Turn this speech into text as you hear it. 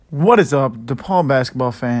What is up, DePaul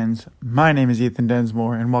basketball fans? My name is Ethan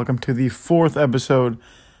Densmore, and welcome to the fourth episode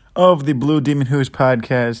of the Blue Demon Hoops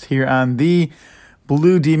podcast here on the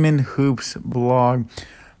Blue Demon Hoops blog.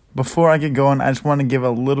 Before I get going, I just want to give a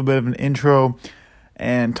little bit of an intro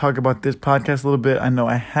and talk about this podcast a little bit. I know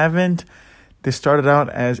I haven't. This started out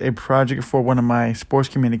as a project for one of my sports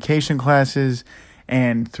communication classes,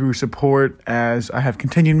 and through support as I have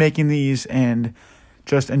continued making these and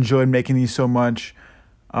just enjoyed making these so much,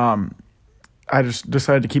 I just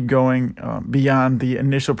decided to keep going beyond the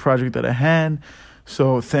initial project that I had.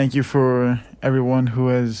 So thank you for everyone who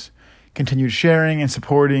has continued sharing and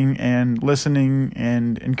supporting and listening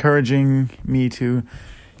and encouraging me to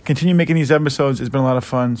continue making these episodes. It's been a lot of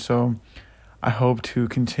fun, so I hope to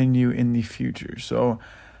continue in the future. So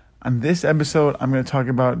on this episode, I'm going to talk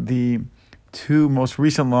about the two most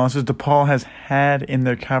recent losses DePaul has had in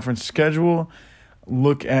their conference schedule,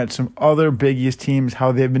 look at some other Big East teams,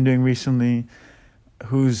 how they've been doing recently,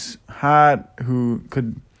 who's hot, who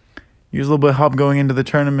could use a little bit of help going into the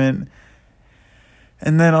tournament,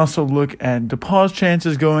 and then also look at DePaul's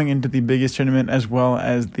chances going into the Big East tournament as well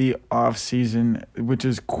as the off-season, which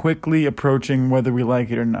is quickly approaching whether we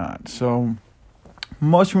like it or not. So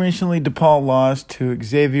most recently, DePaul lost to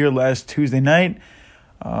Xavier last Tuesday night,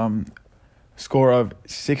 score of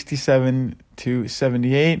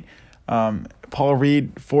 67-78. Paul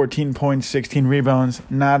Reed, 14 points, 16 rebounds.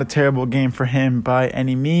 Not a terrible game for him by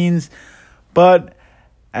any means. But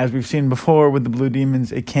as we've seen before with the Blue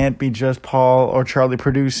Demons, it can't be just Paul or Charlie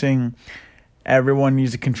producing. Everyone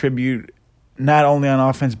needs to contribute not only on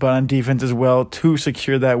offense but on defense as well to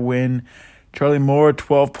secure that win. Charlie Moore,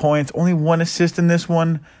 12 points, only one assist in this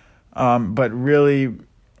one, but really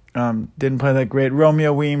didn't play that great.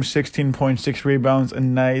 Romeo Weems, 16.6 rebounds, a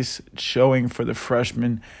nice showing for the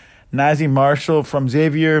freshman. Nazi Marshall from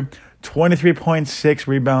Xavier, 23.6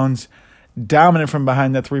 rebounds, dominant from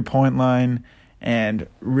behind that three-point line, and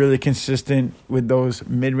really consistent with those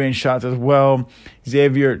mid-range shots as well.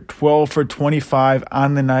 Xavier, 12 for 25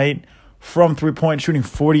 on the night from three-point shooting,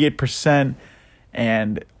 48%,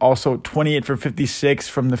 and also 28 for 56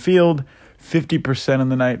 from the field, 50% on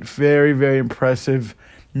the night. Very, very impressive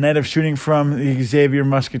night of shooting from the Xavier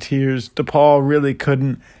Musketeers. DePaul really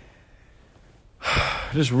couldn't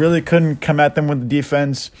come at them with the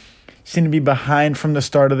defense. Seemed to be behind from the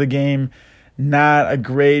start of the game. Not a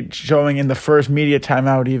great showing in the first media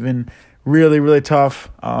timeout even. Really, really tough.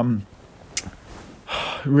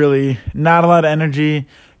 Really not a lot of energy.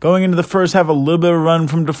 Going into the first half, a little bit of a run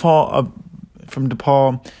from DePaul.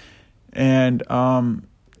 And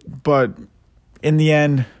but in the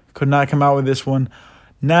end, could not come out with this one.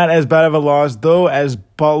 Not as bad of a loss, though, as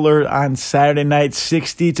Butler on Saturday night,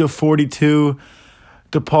 60-42.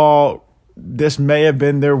 DePaul, this may have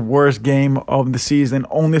been their worst game of the season,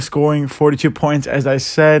 only scoring 42 points, as I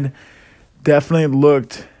said. Definitely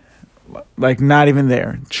looked like not even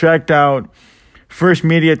there. Checked out. First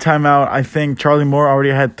media timeout, I think Charlie Moore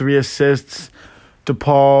already had 3 assists.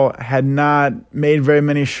 DePaul had not made very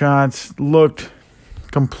many shots, looked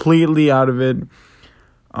completely out of it.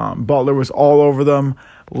 Butler was all over them.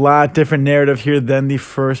 A lot different narrative here than the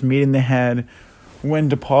first meeting they had when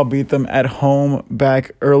DePaul beat them at home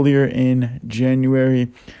back earlier in January.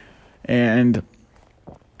 And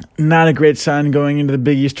not a great sign going into the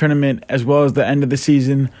Big East tournament as well as the end of the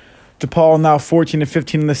season. DePaul now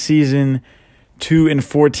 14-15 in the season,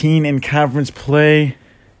 2-14 in conference play,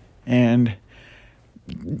 and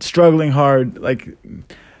struggling hard. Like,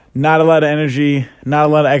 not a lot of energy, not a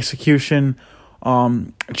lot of execution.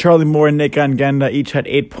 Charlie Moore and Nick Ongenda each had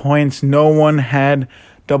 8 points. No one had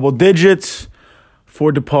double digits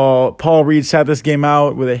for DePaul. Paul Reed sat this game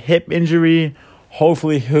out with a hip injury.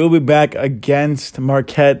 Hopefully he'll be back against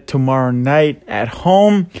Marquette tomorrow night at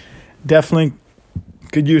home. Definitely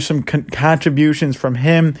could use some contributions from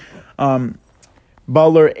him.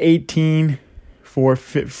 Butler 18 for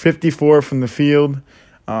 54 from the field.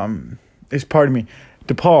 DePaul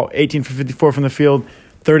 18 for 54 from the field.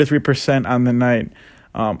 33% on the night.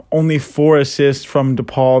 Only 4 assists from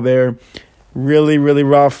DePaul there. Really, really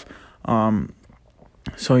rough.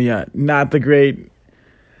 So yeah, not the greatest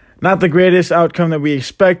outcome that we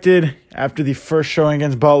expected after the first showing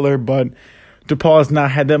against Butler, but DePaul has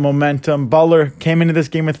not had that momentum. Butler came into this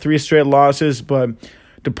game with 3 straight losses, but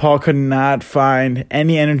DePaul could not find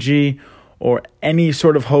any energy or any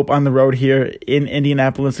sort of hope on the road here in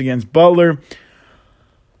Indianapolis against Butler.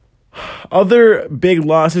 Other big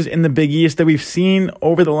losses in the Big East that we've seen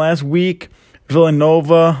over the last week: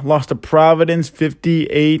 Villanova lost to Providence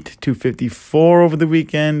 58-54 over the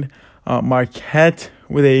weekend. Marquette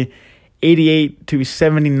with a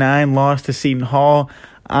 88-79 loss to Seton Hall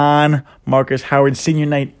on Marcus Howard's senior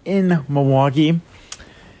night in Milwaukee.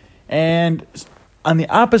 And on the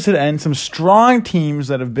opposite end, some strong teams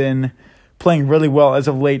that have been playing really well as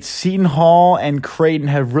of late. Seton Hall and Creighton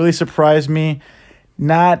have really surprised me.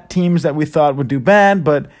 Not teams that we thought would do bad,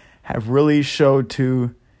 but have really showed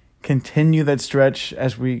to continue that stretch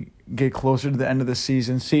as we get closer to the end of the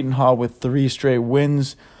season. Seton Hall with 3 straight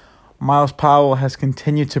wins. Miles Powell has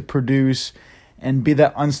continued to produce and be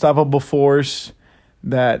that unstoppable force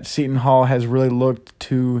that Seton Hall has really looked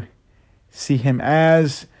to see him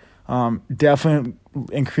as. Definitely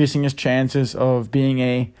increasing his chances of being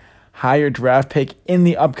a higher draft pick in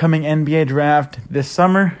the upcoming NBA draft this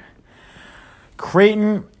summer.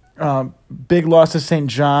 Creighton, big loss to St.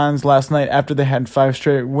 John's last night after they had 5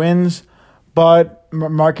 straight wins, but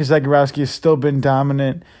Marcus Zagorowski has still been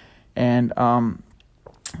dominant, and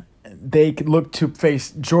they could look to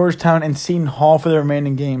face Georgetown and Seton Hall for the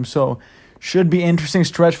remaining games. So should be interesting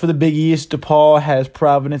stretch for the Big East. DePaul has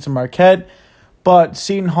Providence and Marquette, but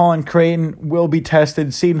Seton Hall and Creighton will be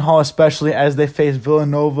tested. Seton Hall especially as they face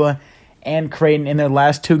Villanova and Creighton in their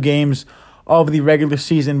last 2 games of the regular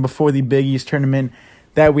season before the Big East tournament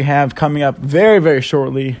that we have coming up very, very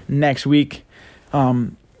shortly next week.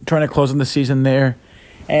 Trying to close on the season there.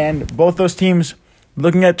 And both those teams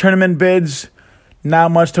looking at tournament bids, not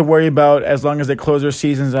much to worry about as long as they close their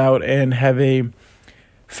seasons out and have a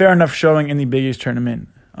fair enough showing in the Big East tournament.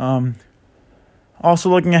 Also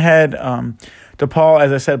looking ahead, DePaul,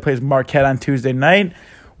 as I said, plays Marquette on Tuesday night,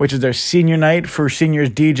 which is their senior night for seniors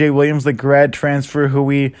DJ Williams, the grad transfer who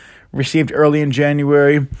we received early in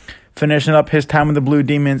January, finishing up his time with the Blue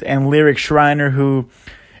Demons, and Lyric Schreiner, who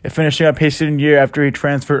is finishing up his senior year after he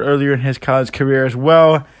transferred earlier in his college career as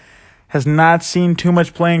well. Has not seen too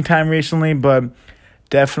much playing time recently, but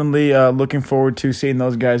definitely looking forward to seeing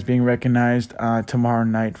those guys being recognized tomorrow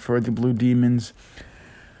night for the Blue Demons,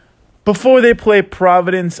 before they play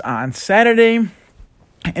Providence on Saturday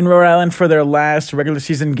in Rhode Island for their last regular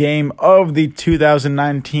season game of the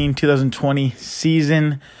 2019-2020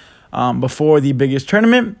 season, before the Big East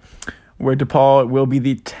tournament, where DePaul will be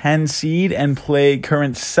the 10 seed and play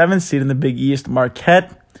current 7th seed in the Big East,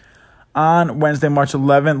 Marquette, on Wednesday, March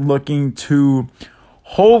 11th, looking to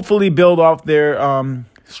hopefully build off their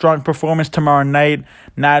strong performance tomorrow night.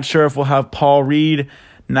 Not sure if we'll have Paul Reed.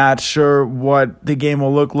 Not sure what the game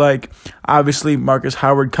will look like. Obviously, Marcus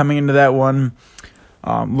Howard coming into that one,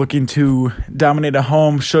 looking to dominate at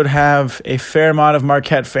home, should have a fair amount of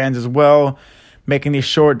Marquette fans as well, making the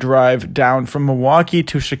short drive down from Milwaukee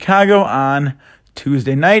to Chicago on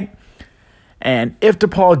Tuesday night. And if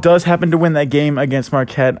DePaul does happen to win that game against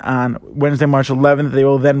Marquette on Wednesday, March 11th, they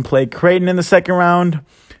will then play Creighton in the second round,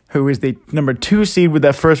 who is the number 2 seed with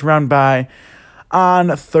that first round bye,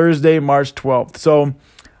 on Thursday, March 12th. So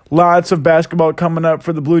lots of basketball coming up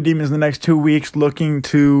for the Blue Demons in the next 2 weeks, looking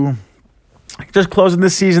to just closing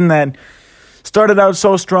this season that started out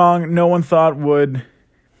so strong. No one thought would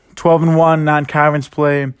 12-1 non-conference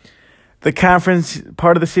play. The conference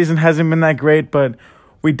part of the season hasn't been that great, but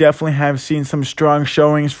we definitely have seen some strong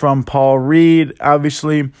showings from Paul Reed.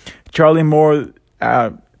 Obviously, Charlie Moore,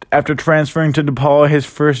 after transferring to DePaul, his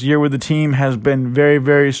first year with the team has been very,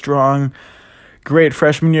 very strong. Great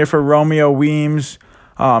freshman year for Romeo Weems.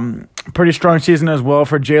 Pretty strong season as well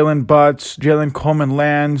for Jalen Butts, Jalen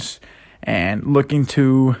Coleman-Lands, and looking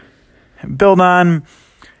to build on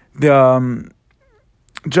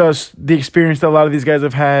just the experience that a lot of these guys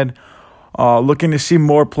have had. Looking to see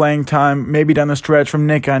more playing time, maybe down the stretch, from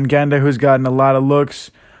Nick Ongenda, who's gotten a lot of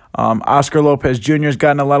looks. Oscar Lopez Jr. has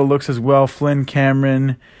gotten a lot of looks as well. Flynn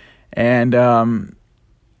Cameron. And,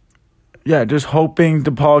 just hoping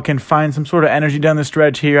DePaul can find some sort of energy down the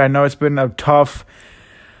stretch here. I know it's been a tough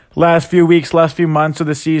last few weeks, last few months of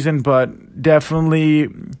the season, but definitely a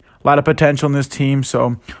lot of potential in this team.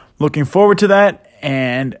 So looking forward to that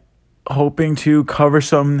and hoping to cover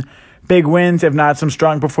some big wins, if not some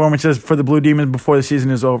strong performances for the Blue Demons before the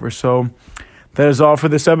season is over. So that is all for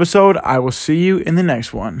this episode. I will see you in the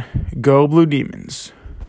next one. Go Blue Demons.